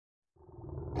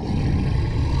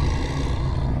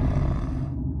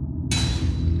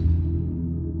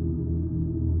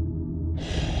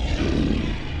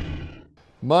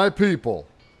My people,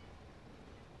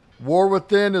 War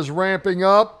Within is ramping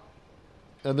up,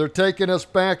 and they're taking us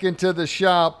back into the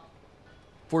shop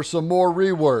for some more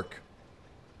rework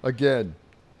again,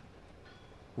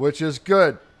 which is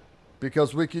good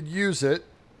because we could use it.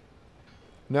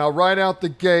 Now, right out the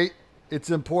gate, it's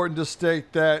important to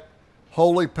state that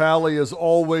Holy Pally is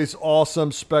always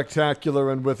awesome,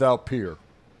 spectacular, and without peer.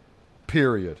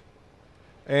 Period.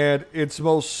 And it's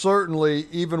most certainly,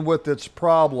 even with its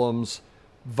problems,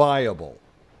 viable.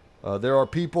 There are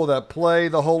people that play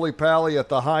the Holy Pally at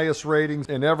the highest ratings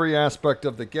in every aspect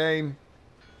of the game.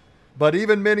 But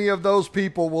even many of those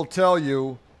people will tell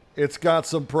you it's got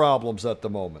some problems at the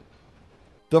moment.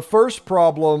 The first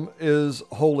problem is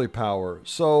holy power.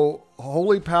 So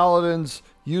Holy Paladins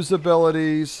use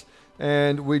abilities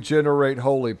and we generate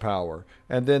holy power.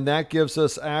 And then that gives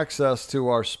us access to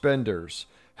our spenders.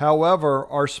 However,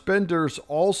 our spenders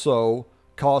also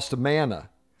cost mana.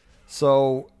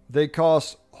 So they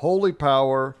cost holy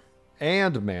power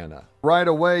and mana. Right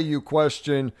away you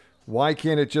question, why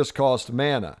can't it just cost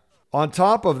mana? On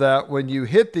top of that, when you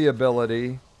hit the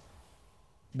ability,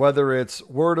 whether it's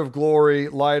Word of Glory,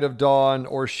 Light of Dawn,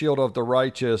 or Shield of the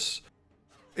Righteous,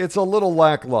 it's a little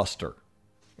lackluster.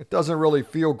 It doesn't really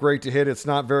feel great to hit. It's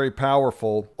not very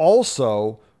powerful.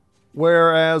 Also,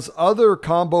 whereas other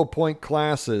combo point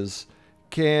classes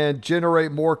can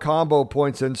generate more combo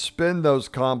points and spend those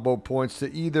combo points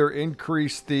to either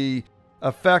increase the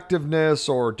effectiveness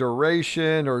or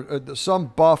duration or some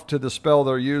buff to the spell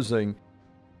they're using,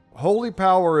 Holy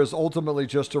Power is ultimately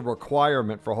just a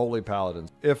requirement for Holy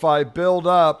Paladins. If I build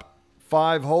up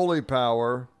 5 Holy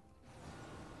Power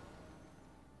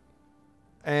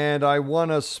and I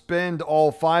want to spend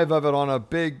all 5 of it on a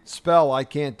big spell, I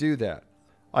can't do that.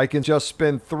 I can just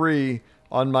spend 3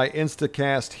 on my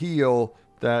instacast heal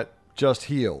that just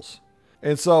heals.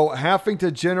 And so having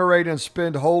to generate and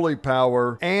spend Holy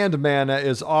Power and mana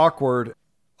is awkward.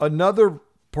 Another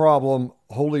problem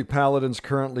Holy Paladins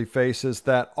currently face is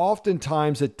that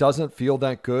oftentimes it doesn't feel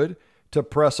that good to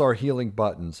press our healing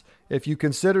buttons. If you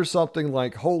consider something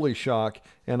like Holy Shock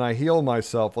and I heal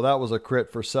myself, well, that was a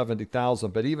crit for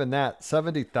 70,000. But even that,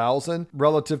 70,000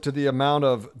 relative to the amount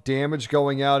of damage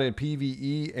going out in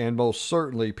PvE and most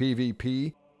certainly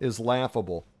PvP is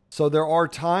laughable. So there are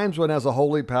times when as a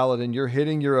Holy Paladin, you're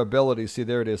hitting your ability. See,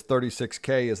 there it is,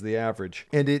 36k is the average.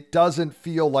 And it doesn't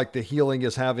feel like the healing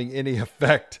is having any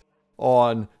effect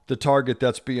on the target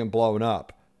that's being blown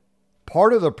up.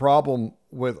 Part of the problem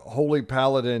with Holy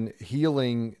Paladin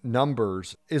healing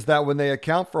numbers is that when they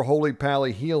account for Holy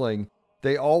Pally healing,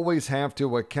 they always have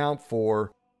to account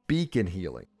for beacon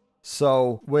healing.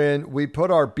 So when we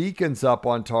put our beacons up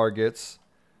on targets,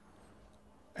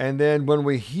 and then when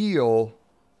we heal,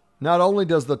 not only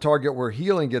does the target we're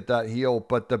healing get that heal,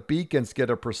 but the beacons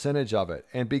get a percentage of it.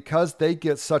 And because they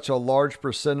get such a large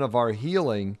percent of our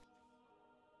healing,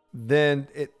 then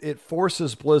it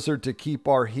forces Blizzard to keep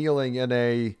our healing in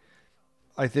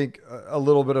I think, a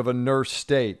little bit of a nurse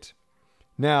state.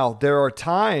 Now, there are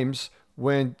times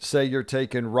when, say, you're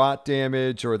taking rot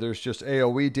damage or there's just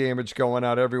AoE damage going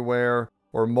out everywhere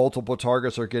or multiple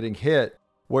targets are getting hit,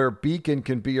 where beacon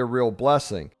can be a real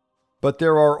blessing. But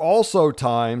there are also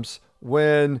times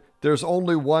when there's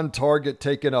only one target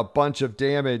taking a bunch of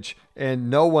damage and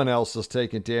no one else is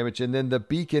taking damage, and then the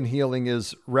beacon healing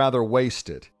is rather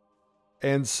wasted.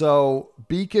 And so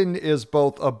beacon is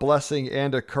both a blessing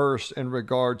and a curse in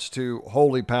regards to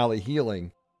Holy Pally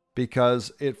healing,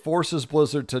 because it forces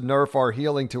Blizzard to nerf our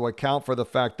healing to account for the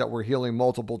fact that we're healing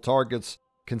multiple targets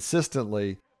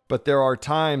consistently. But there are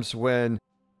times when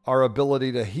our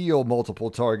ability to heal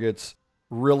multiple targets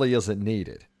really isn't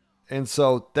needed. And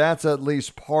so that's at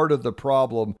least part of the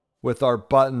problem with our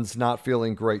buttons not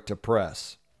feeling great to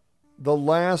press. The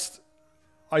last,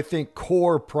 I think,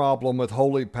 core problem with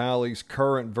Holy Pally's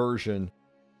current version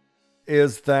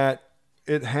is that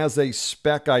it has a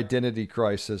spec identity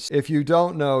crisis. If you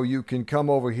don't know, you can come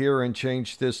over here and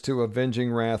change this to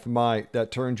Avenging Wrath Might.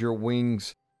 That turns your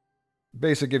wings,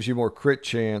 basically gives you more crit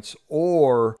chance.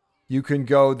 Or you can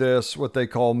go this, what they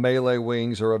call melee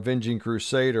wings or Avenging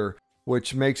Crusader,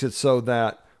 which makes it so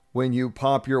that when you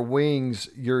pop your wings,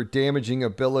 your damaging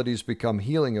abilities become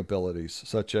healing abilities,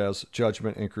 such as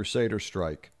Judgment and Crusader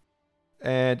Strike.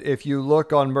 And if you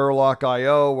look on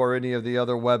Murloc.io or any of the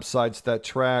other websites that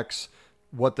tracks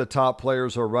what the top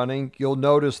players are running, you'll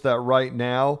notice that right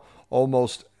now,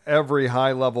 almost every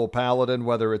high-level Paladin,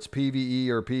 whether it's PvE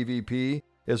or PvP,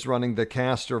 is running the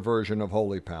caster version of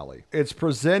Holy Pally. It's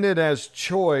presented as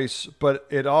choice, but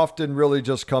it often really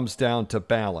just comes down to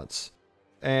balance.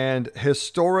 And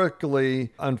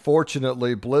historically,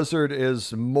 unfortunately, Blizzard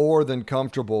is more than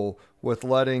comfortable with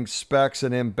letting specs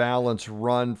and imbalance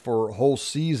run for whole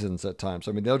seasons at times.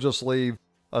 I mean, they'll just leave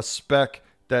a spec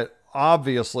that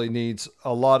obviously needs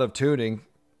a lot of tuning.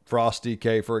 Frost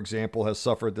DK, for example, has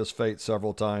suffered this fate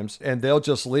several times, and they'll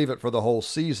just leave it for the whole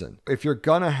season. If you're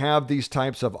going to have these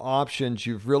types of options,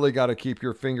 you've really got to keep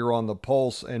your finger on the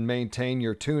pulse and maintain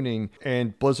your tuning,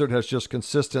 and Blizzard has just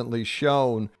consistently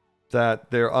shown that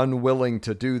they're unwilling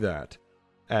to do that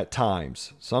at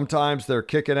times. Sometimes they're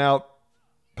kicking out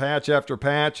patch after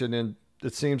patch, and then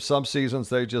it seems some seasons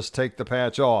they just take the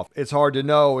patch off. It's hard to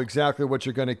know exactly what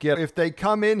you're going to get. If they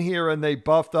come in here and they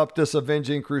buffed up this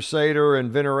Avenging Crusader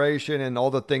and Veneration and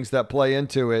all the things that play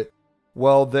into it,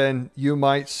 well, then you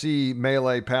might see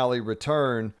Melee Pally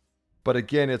return. But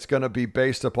again, it's going to be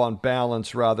based upon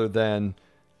balance rather than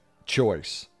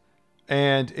choice.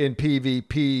 And in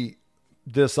PvP,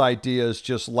 this idea is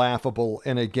just laughable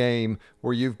in a game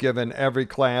where you've given every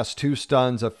class 2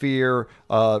 stuns, a fear,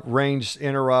 ranged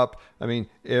interrupt. I mean,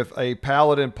 if a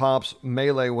paladin pops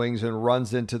melee wings and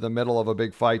runs into the middle of a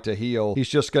big fight to heal, he's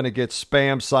just going to get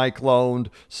spam cycloned,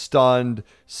 stunned,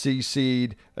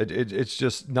 CC'd. It's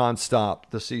just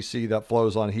nonstop, the CC that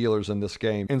flows on healers in this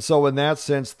game. And so in that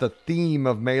sense, the theme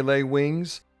of melee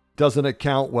wings doesn't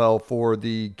account well for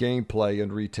the gameplay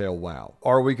in retail WoW.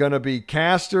 Are we going to be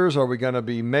casters? Are we going to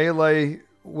be melee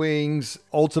wings?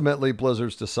 Ultimately,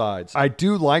 Blizzard decides. I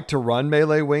do like to run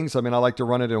melee wings. I mean, I like to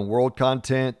run it in world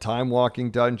content,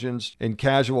 time-walking dungeons. In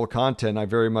casual content, I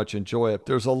very much enjoy it.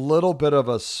 There's a little bit of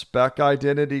a spec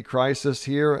identity crisis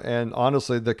here, and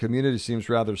honestly, the community seems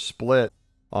rather split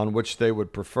on which they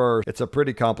would prefer. It's a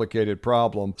pretty complicated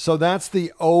problem. So that's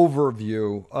the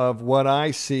overview of what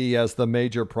I see as the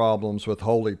major problems with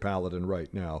Holy Paladin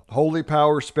right now. Holy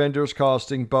Power spenders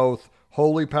costing both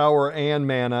Holy Power and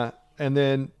mana, and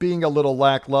then being a little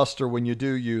lackluster when you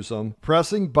do use them.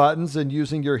 Pressing buttons and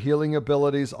using your healing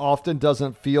abilities often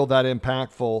doesn't feel that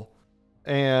impactful.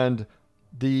 And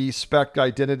the spec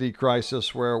identity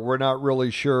crisis where we're not really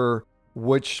sure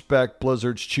which spec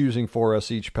Blizzard's choosing for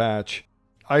us each patch.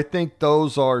 I think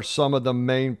those are some of the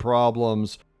main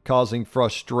problems causing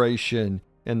frustration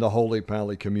in the Holy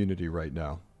Pally community right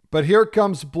now. But here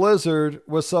comes Blizzard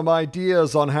with some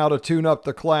ideas on how to tune up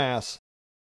the class.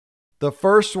 The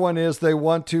first one is they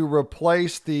want to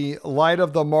replace the Light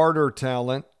of the Martyr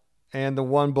talent and the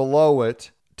one below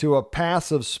it to a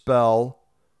passive spell.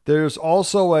 There's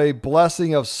also a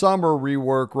Blessing of Summer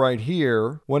rework right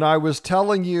here. When I was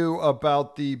telling you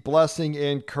about the Blessing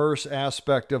and Curse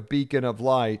aspect of Beacon of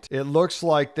Light, it looks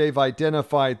like they've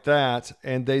identified that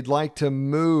and they'd like to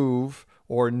move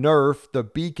or nerf the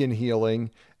Beacon healing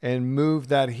and move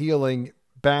that healing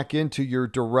back into your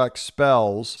direct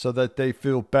spells so that they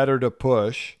feel better to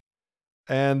push.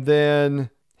 And then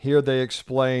here they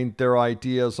explain their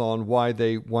ideas on why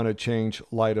they want to change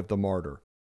Light of the Martyr.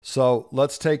 So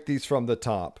let's take these from the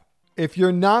top. If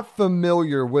you're not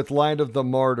familiar with Light of the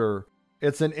Martyr,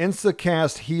 it's an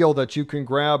insta-cast heal that you can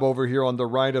grab over here on the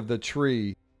right of the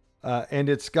tree. And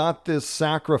it's got this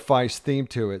sacrifice theme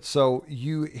to it. So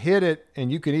you hit it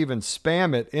and you can even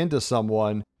spam it into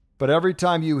someone, but every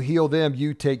time you heal them,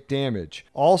 you take damage.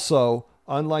 Also,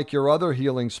 unlike your other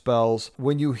healing spells,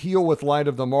 when you heal with Light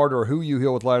of the Martyr, or who you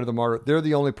heal with Light of the Martyr, they're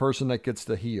the only person that gets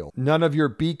the heal. None of your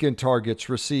beacon targets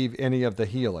receive any of the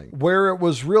healing. Where it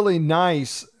was really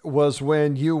nice was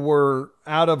when you were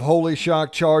out of Holy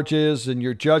Shock charges and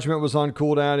your judgment was on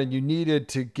cooldown and you needed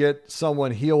to get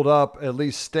someone healed up, at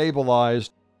least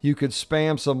stabilized, you could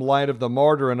spam some Light of the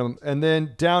Martyr in them. And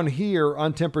then down here,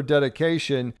 Untempered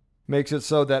Dedication makes it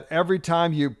so that every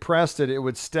time you pressed it, it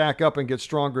would stack up and get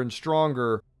stronger and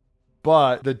stronger,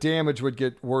 but the damage would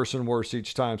get worse and worse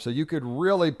each time. So you could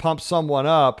really pump someone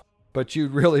up, but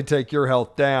you'd really take your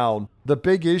health down. The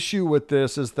big issue with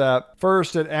this is that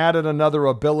first it added another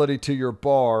ability to your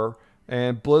bar,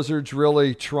 and Blizzard's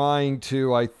really trying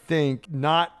to, I think,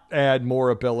 not add more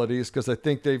abilities because I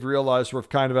think they've realized we're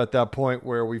kind of at that point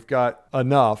where we've got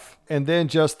enough. And then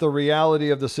just the reality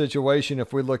of the situation,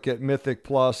 if we look at Mythic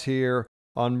Plus here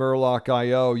on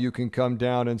Murloc.io, you can come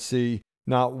down and see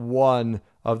not one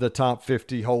of the top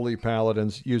 50 Holy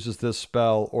Paladins uses this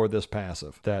spell or this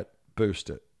passive that boost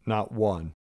it. Not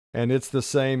one. And it's the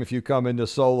same if you come into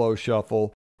Solo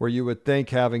Shuffle, where you would think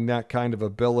having that kind of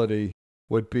ability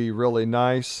would be really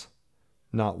nice.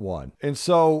 Not one. And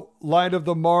so Light of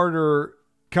the Martyr,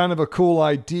 kind of a cool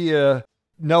idea.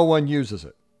 No one uses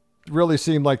it. It really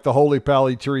seemed like the Holy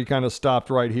Pally tree kind of stopped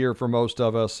right here for most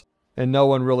of us, and no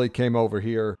one really came over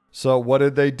here. So what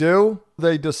did they do?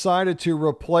 They decided to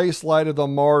replace Light of the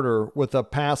Martyr with a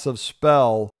passive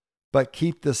spell, but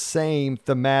keep the same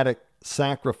thematic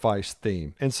sacrifice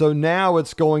theme. And so now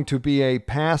it's going to be a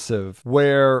passive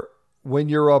where when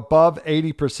you're above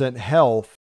 80%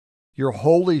 health, your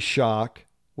Holy Shock,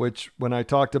 which when I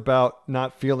talked about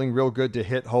not feeling real good to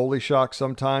hit Holy Shock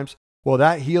sometimes, well,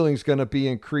 that healing is going to be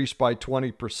increased by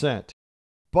 20%.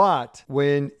 But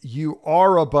when you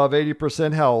are above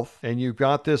 80% health and you've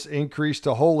got this increase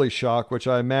to Holy Shock, which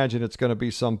I imagine it's going to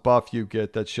be some buff you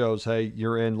get that shows, hey,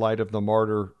 you're in Light of the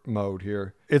Martyr mode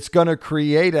here. It's going to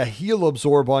create a heal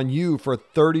absorb on you for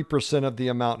 30% of the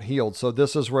amount healed. So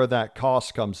this is where that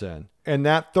cost comes in. And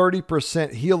that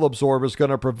 30% heal absorb is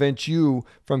going to prevent you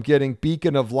from getting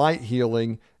Beacon of Light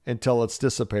healing until it's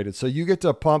dissipated. So you get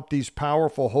to pump these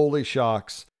powerful Holy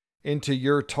Shocks into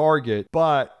your target,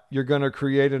 but you're going to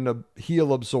create a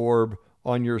heal absorb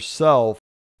on yourself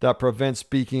that prevents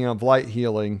Beacon of Light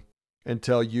healing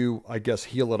until you, I guess,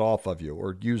 heal it off of you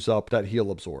or use up that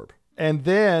heal absorb. And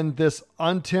then this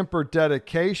untempered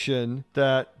dedication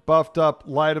that buffed up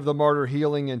Light of the Martyr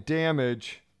healing and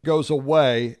damage goes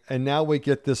away. And now we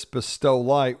get this bestow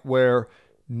light where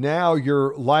now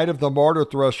your Light of the Martyr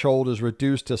threshold is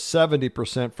reduced to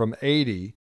 70% from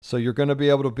 80. So you're going to be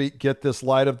able to get this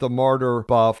Light of the Martyr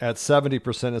buff at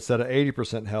 70% instead of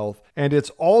 80% health. And it's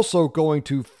also going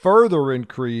to further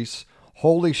increase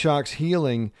Holy Shock's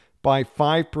healing by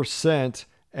 5%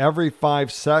 every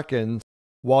 5 seconds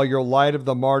while your Light of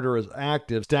the Martyr is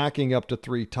active, stacking up to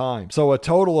 3 times. So a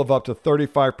total of up to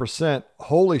 35%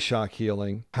 Holy Shock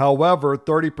healing. However,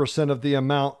 30% of the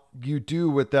amount you do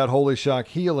with that Holy Shock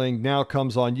healing now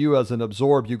comes on you as an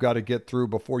absorb you got to get through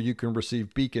before you can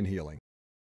receive beacon healing.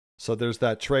 So there's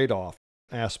that trade-off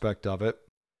aspect of it.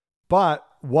 But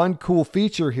one cool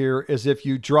feature here is if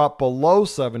you drop below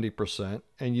 70%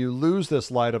 and you lose this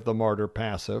Light of the Martyr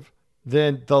passive,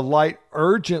 then the light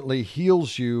urgently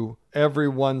heals you every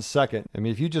 1 second. I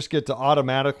mean, if you just get to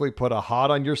automatically put a hot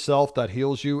on yourself that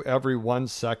heals you every 1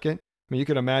 second, I mean, you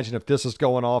can imagine if this is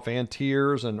going off and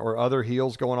tears or other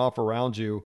heals going off around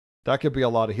you, that could be a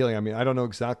lot of healing. I mean, I don't know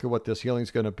exactly what this healing is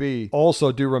going to be.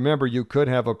 Also, do remember you could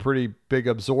have a pretty big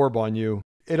absorb on you.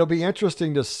 It'll be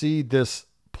interesting to see this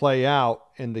play out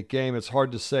in the game. It's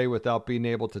hard to say without being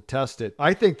able to test it.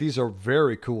 I think these are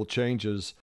very cool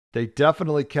changes. They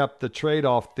definitely kept the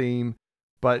trade-off theme,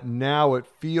 but now it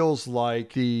feels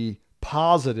like the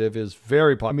positive is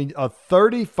very positive. I mean, a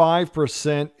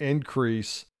 35%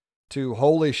 increase to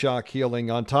Holy Shock healing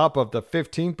on top of the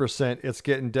 15% it's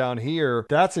getting down here.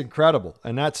 That's incredible.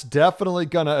 And that's definitely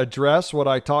going to address what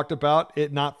I talked about,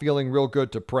 it not feeling real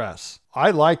good to press.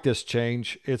 I like this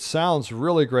change. It sounds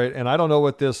really great. And I don't know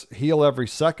what this heal every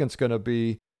second's going to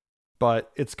be,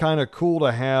 but it's kind of cool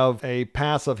to have a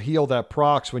passive heal that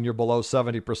procs when you're below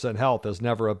 70% health. Is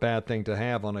never a bad thing to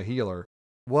have on a healer.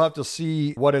 We'll have to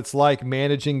see what it's like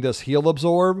managing this heal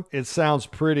absorb. It sounds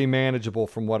pretty manageable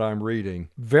from what I'm reading.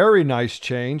 Very nice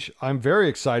change. I'm very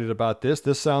excited about this.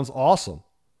 This sounds awesome.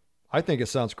 I think it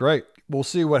sounds great. We'll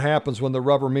see what happens when the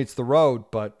rubber meets the road,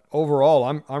 but overall,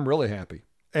 I'm really happy.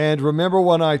 And remember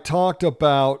when I talked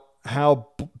about how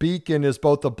Beacon is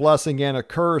both a blessing and a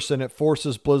curse, and it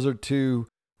forces Blizzard to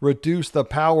reduce the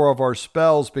power of our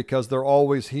spells because they're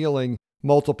always healing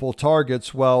multiple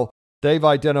targets? Well, they've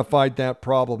identified that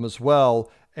problem as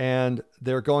well, and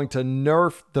they're going to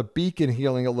nerf the beacon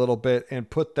healing a little bit and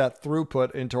put that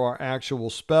throughput into our actual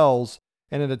spells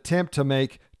in an attempt to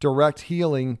make direct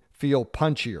healing feel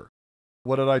punchier.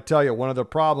 What did I tell you? One of the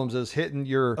problems is hitting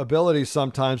your ability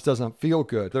sometimes doesn't feel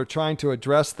good. They're trying to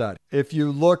address that. If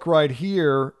you look right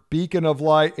here, Beacon of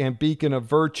Light and Beacon of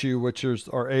Virtue, which is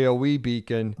our AoE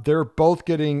beacon, they're both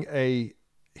getting a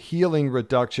healing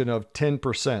reduction of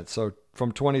 10%. So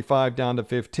from 25 down to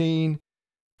 15,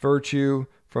 Virtue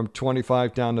from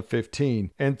 25 down to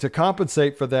 15. And to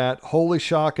compensate for that, Holy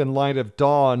Shock and Light of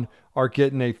Dawn are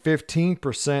getting a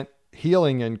 15%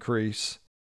 healing increase.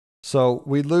 So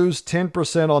we lose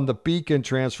 10% on the beacon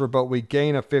transfer, but we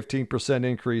gain a 15%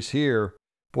 increase here.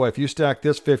 Boy, if you stack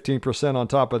this 15% on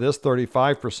top of this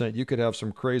 35%, you could have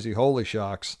some crazy Holy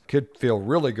Shocks. Could feel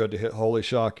really good to hit Holy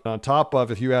Shock. On top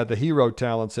of, if you add the hero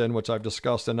talents in, which I've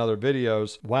discussed in other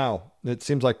videos, wow, it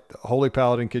seems like Holy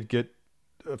Paladin could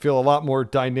feel a lot more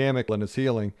dynamic in its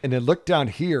healing. And then look down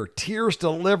here, Tears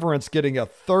Deliverance getting a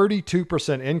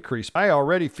 32% increase. I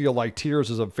already feel like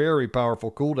Tears is a very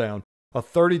powerful cooldown. A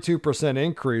 32%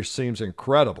 increase seems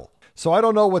incredible. So I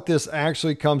don't know what this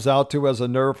actually comes out to as a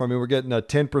nerf. I mean, we're getting a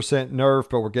 10% nerf,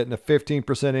 but we're getting a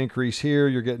 15% increase here.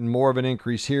 You're getting more of an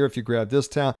increase here if you grab this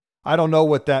town. I don't know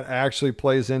what that actually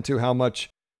plays into, how much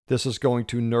this is going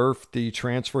to nerf the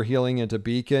transfer healing into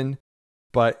Beacon.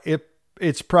 But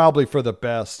it's probably for the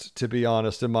best, to be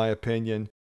honest, in my opinion.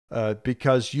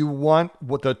 because you want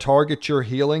what the target you're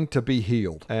healing to be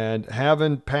healed. And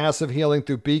having passive healing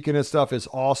through beacon and stuff is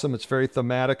awesome. It's very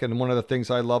thematic and one of the things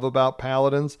I love about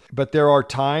Paladins. But there are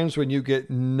times when you get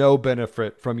no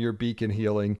benefit from your beacon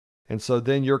healing. And so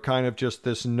then you're kind of just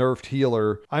this nerfed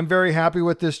healer. I'm very happy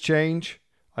with this change.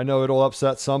 I know it'll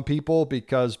upset some people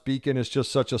because beacon is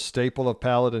just such a staple of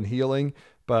Paladin healing.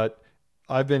 But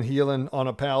I've been healing on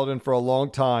a Paladin for a long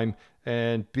time.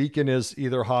 And beacon is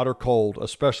either hot or cold,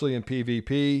 especially in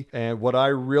PvP. And what I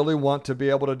really want to be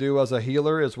able to do as a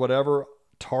healer is whatever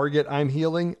target I'm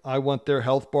healing, I want their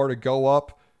health bar to go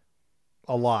up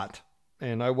a lot.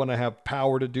 And I want to have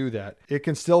power to do that. It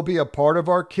can still be a part of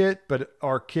our kit, but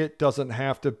our kit doesn't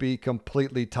have to be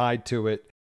completely tied to it.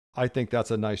 I think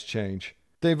that's a nice change.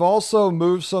 They've also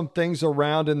moved some things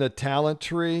around in the talent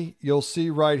tree. You'll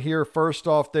see right here, first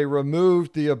off, they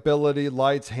removed the ability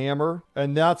Light's Hammer.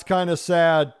 And that's kind of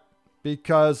sad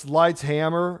because Light's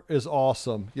Hammer is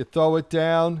awesome. You throw it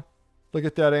down, look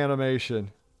at that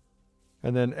animation.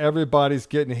 And then everybody's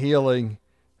getting healing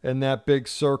in that big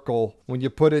circle. When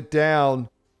you put it down,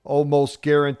 almost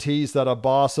guarantees that a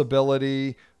boss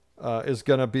ability is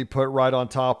going to be put right on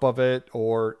top of it,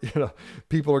 or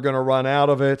people are going to run out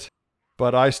of it.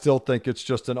 But I still think it's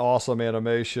just an awesome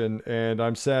animation, and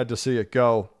I'm sad to see it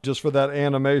go, just for that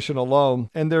animation alone.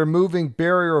 And they're moving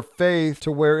Barrier of Faith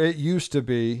to where it used to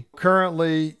be.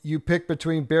 Currently, you pick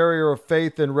between Barrier of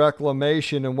Faith and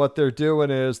Reclamation, and what they're doing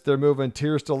is they're moving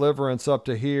Tears Deliverance up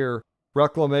to here.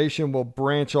 Reclamation will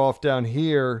branch off down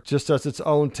here just as its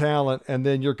own talent, and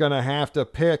then you're going to have to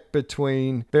pick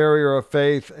between Barrier of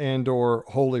Faith and or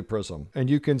Holy Prism. And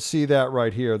you can see that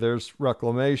right here. There's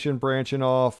Reclamation branching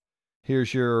off.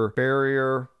 Here's your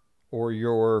Barrier or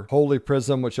your Holy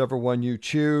Prism, whichever one you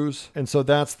choose. And so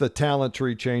that's the talent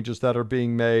tree changes that are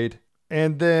being made.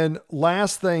 And then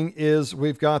last thing is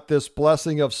we've got this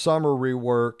Blessing of Summer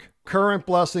rework. Current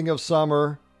Blessing of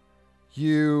Summer,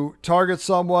 you target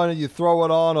someone and you throw it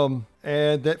on them,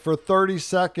 and that for 30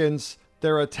 seconds,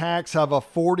 their attacks have a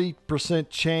 40%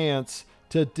 chance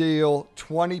to deal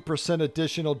 20%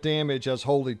 additional damage as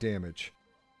holy damage.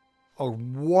 A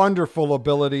wonderful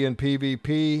ability in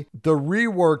PvP. The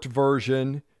reworked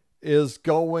version is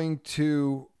going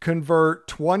to convert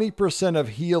 20% of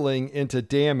healing into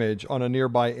damage on a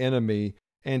nearby enemy,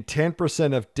 and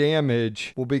 10% of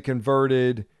damage will be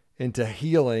converted into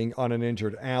healing on an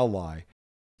injured ally.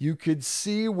 You could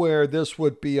see where this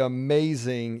would be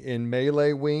amazing in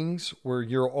melee wings, where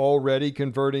you're already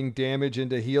converting damage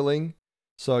into healing.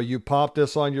 So you pop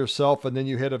this on yourself and then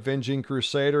you hit Avenging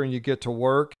Crusader and you get to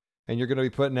work. And you're going to be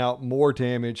putting out more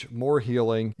damage, more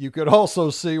healing. You could also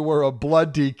see where a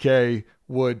Blood DK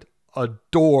would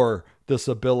adore this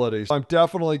ability. So I'm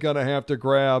definitely going to have to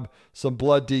grab some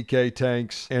Blood DK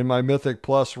tanks in my Mythic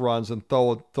Plus runs and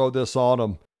throw this on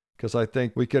them, because I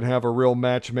think we can have a real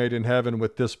match made in heaven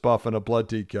with this buff and a Blood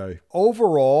DK.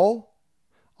 Overall,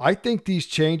 I think these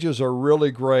changes are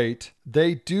really great.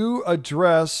 They do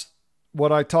address what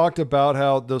I talked about,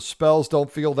 how the spells don't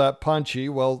feel that punchy.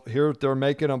 Well, here they're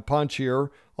making them punchier.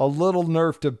 A little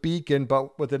nerf to Beacon,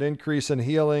 but with an increase in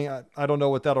healing. I don't know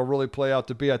what that'll really play out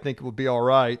to be. I think it will be all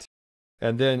right.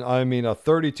 And then, I mean, a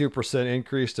 32%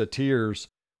 increase to Tears.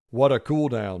 What a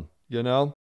cooldown, you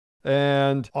know?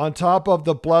 And on top of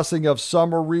the Blessing of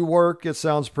Summer rework, it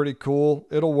sounds pretty cool.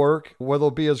 It'll work. Whether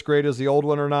it'll be as great as the old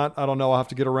one or not, I don't know. I'll have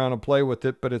to get around and play with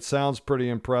it, but it sounds pretty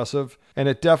impressive. And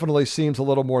it definitely seems a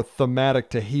little more thematic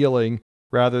to healing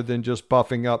rather than just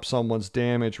buffing up someone's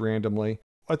damage randomly.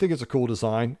 I think it's a cool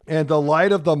design. And the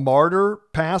Light of the Martyr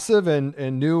passive and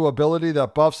new ability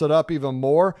that buffs it up even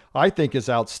more, I think is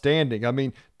outstanding. I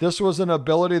mean, this was an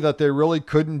ability that they really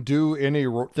couldn't do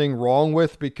anything wrong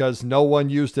with because no one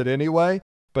used it anyway.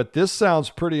 But this sounds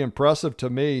pretty impressive to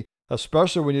me,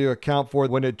 especially when you account for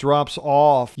when it drops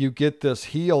off, you get this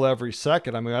heal every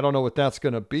second. I mean, I don't know what that's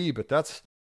going to be, but that's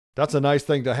a nice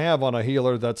thing to have on a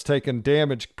healer that's taking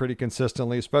damage pretty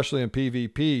consistently, especially in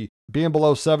PvP. Being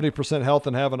below 70% health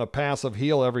and having a passive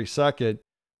heal every second,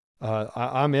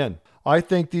 I'm in. I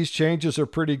think these changes are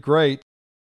pretty great,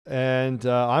 and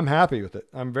I'm happy with it.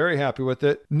 I'm very happy with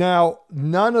it. Now,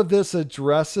 none of this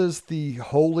addresses the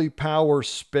Holy Power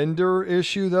Spender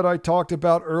issue that I talked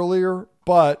about earlier.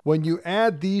 But when you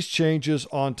add these changes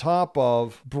on top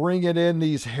of bringing in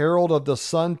these Herald of the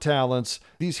Sun talents,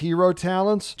 these hero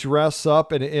talents dress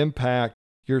up and impact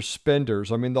your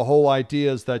spenders. I mean, the whole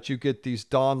idea is that you get these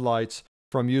dawn lights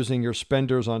from using your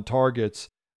spenders on targets.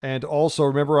 And also,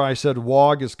 remember I said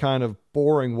WOG is kind of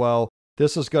boring. Well,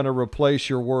 this is going to replace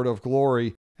your Word of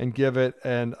Glory and give it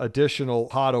an additional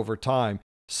hot over time.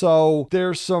 So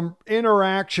there's some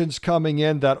interactions coming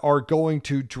in that are going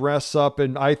to dress up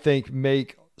and I think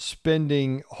make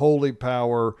spending holy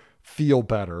power feel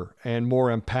better and more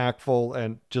impactful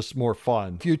and just more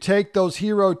fun. If you take those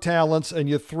hero talents and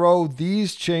you throw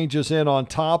these changes in on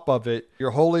top of it,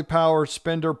 your holy power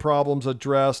spender problem's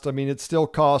addressed. I mean, it still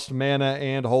costs mana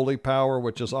and holy power,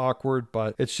 which is awkward,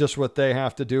 but it's just what they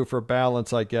have to do for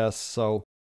balance, I guess. So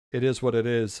it is what it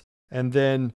is. And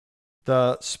then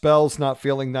the spell's not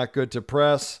feeling that good to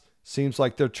press. Seems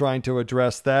like they're trying to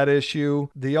address that issue.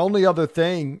 The only other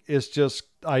thing is just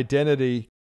identity.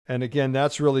 And again,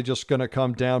 that's really just going to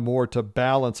come down more to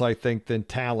balance, I think, than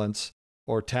talents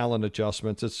or talent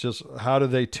adjustments. It's just how do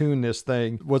they tune this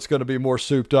thing? What's going to be more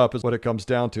souped up is what it comes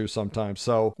down to sometimes.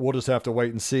 So we'll just have to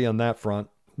wait and see on that front.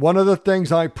 One of the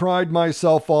things I pride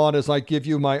myself on is I give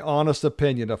you my honest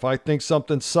opinion. If I think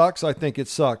something sucks, I think it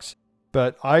sucks.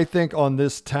 But I think on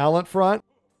this talent front,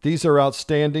 these are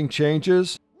outstanding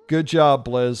changes. Good job,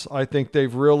 Blizz. I think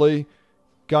they've really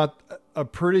got a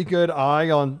pretty good eye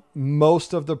on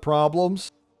most of the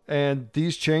problems. And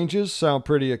these changes sound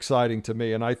pretty exciting to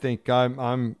me. And I think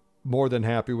I'm more than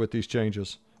happy with these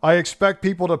changes. I expect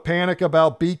people to panic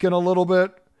about Beacon a little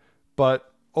bit.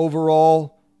 But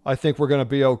overall, I think we're going to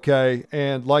be okay.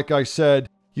 And like I said,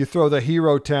 you throw the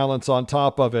hero talents on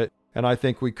top of it, and I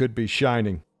think we could be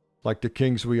shining like the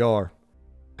kings we are.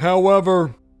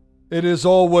 However, it is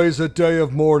always a day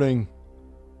of mourning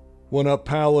when a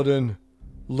paladin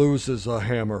loses a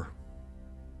hammer.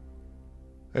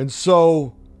 And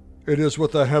so, it is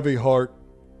with a heavy heart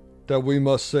that we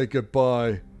must say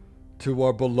goodbye to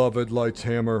our beloved Light's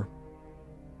Hammer.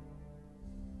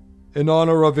 In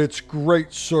honor of its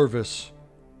great service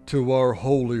to our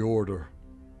holy order,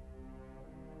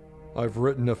 I've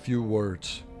written a few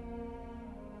words.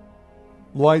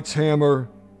 Light's Hammer,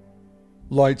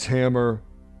 Light's Hammer,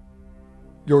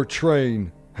 your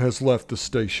train has left the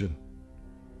station.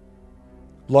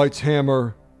 Light's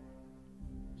Hammer,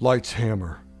 Light's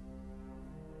Hammer,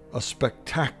 a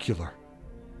spectacular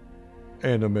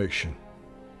animation.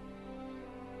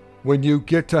 When you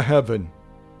get to heaven,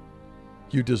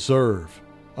 you deserve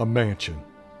a mansion.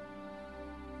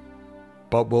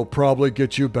 But we'll probably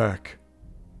get you back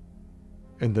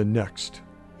in the next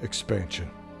expansion.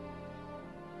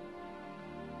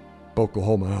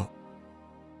 Oklahoma out.